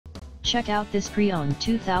Check out this pre-owned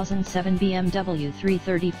 2007 BMW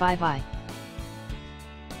 335i.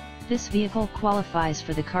 This vehicle qualifies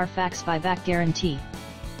for the Carfax buyback guarantee.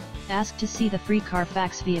 Ask to see the free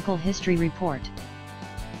Carfax vehicle history report.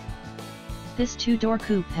 This two-door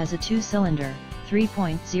coupe has a 2-cylinder,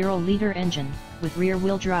 3.0-liter engine, with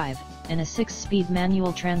rear-wheel drive, and a 6-speed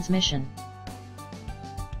manual transmission.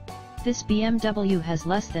 This BMW has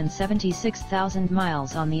less than 76,000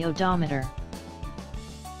 miles on the odometer.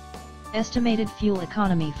 Estimated fuel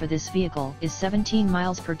economy for this vehicle is 17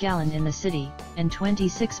 miles per gallon in the city, and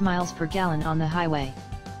 26 miles per gallon on the highway.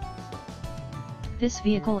 This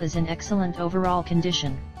vehicle is in excellent overall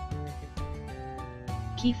condition.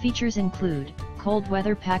 Key features include cold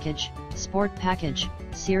weather package, sport package,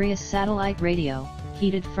 Sirius satellite radio,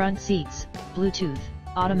 heated front seats, Bluetooth,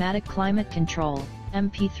 automatic climate control,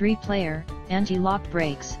 MP3 player, anti-lock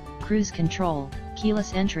brakes, cruise control,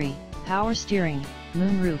 keyless entry, power steering,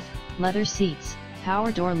 moonroof, leather seats,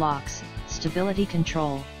 power door locks, stability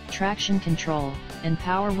control, traction control, and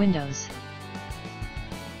power windows.